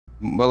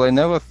Well, I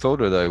never thought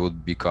that I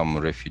would become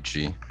a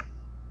refugee.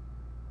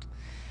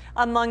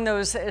 Among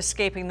those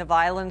escaping the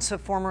violence, a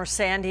former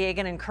San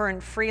Diegan and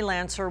current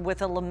freelancer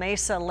with a La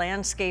Mesa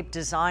landscape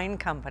design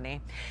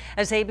company.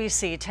 As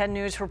ABC 10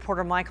 News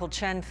reporter Michael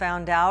Chen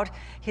found out,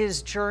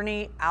 his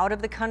journey out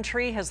of the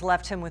country has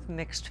left him with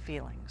mixed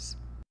feelings.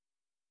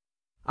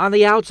 On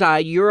the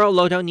outside, Yuro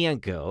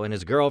Lotonenko and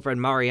his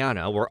girlfriend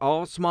Mariana were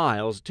all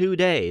smiles 2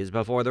 days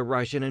before the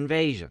Russian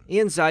invasion.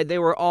 Inside, they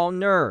were all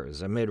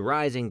nerves. Amid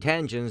rising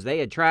tensions, they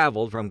had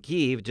traveled from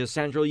Kyiv to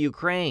central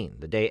Ukraine.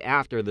 The day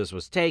after this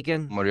was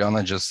taken,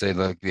 Mariana just said,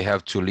 like, we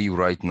have to leave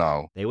right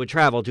now. they would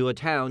travel to a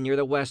town near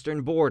the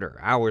western border.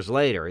 Hours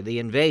later, the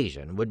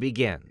invasion would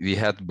begin. We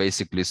had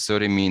basically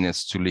 30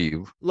 minutes to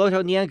leave.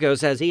 Lotonenko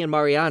says he and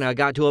Mariana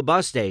got to a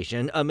bus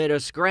station amid a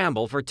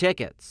scramble for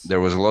tickets.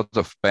 There was a lot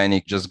of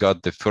panic, just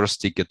got the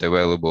first ticket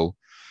available,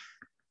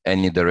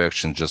 any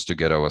direction just to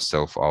get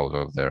ourselves out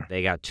of there.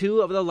 They got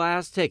 2 of the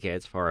last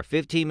tickets for a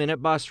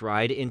 15-minute bus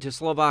ride into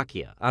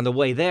Slovakia. On the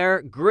way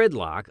there,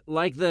 gridlock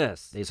like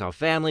this. They saw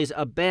families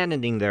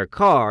abandoning their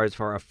cars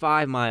for a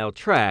 5-mile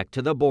trek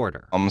to the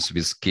border. Moms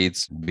with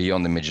kids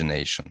beyond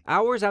imagination.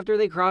 Hours after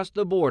they crossed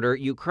the border,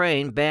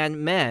 Ukraine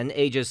banned men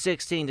ages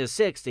 16 to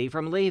 60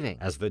 from leaving.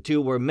 As the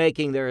two were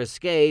making their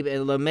escape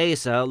in La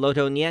Mesa,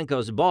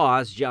 Lotonenko's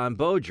boss, John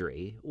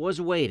Beaudry,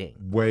 was waiting.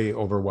 Way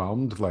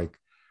overwhelmed, like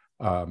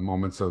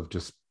moments of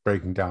just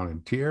breaking down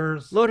in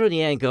tears.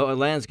 Lotonenko, a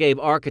landscape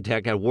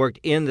architect, had worked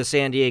in the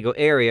San Diego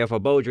area for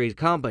Beaudry's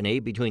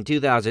company between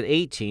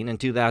 2018 and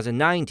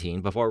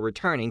 2019 before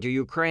returning to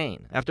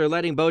Ukraine. After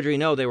letting Beaudry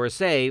know they were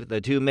safe,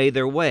 the two made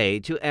their way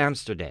to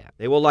Amsterdam.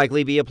 They will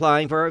likely be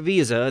applying for a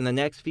visa in the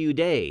next few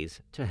days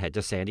to head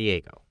to San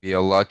Diego. We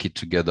are lucky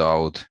to get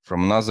out.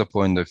 From another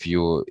point of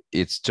view,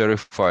 it's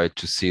terrifying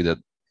to see that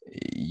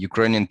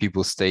Ukrainian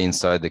people stay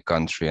inside the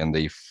country and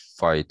they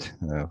fight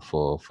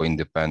for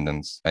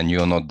independence, and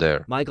you're not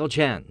there. Michael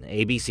Chen,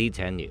 ABC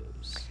 10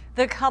 News.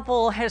 The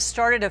couple has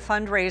started a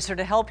fundraiser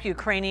to help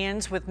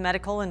Ukrainians with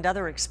medical and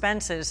other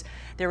expenses.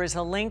 There is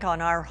a link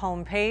on our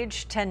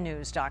homepage,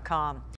 10news.com.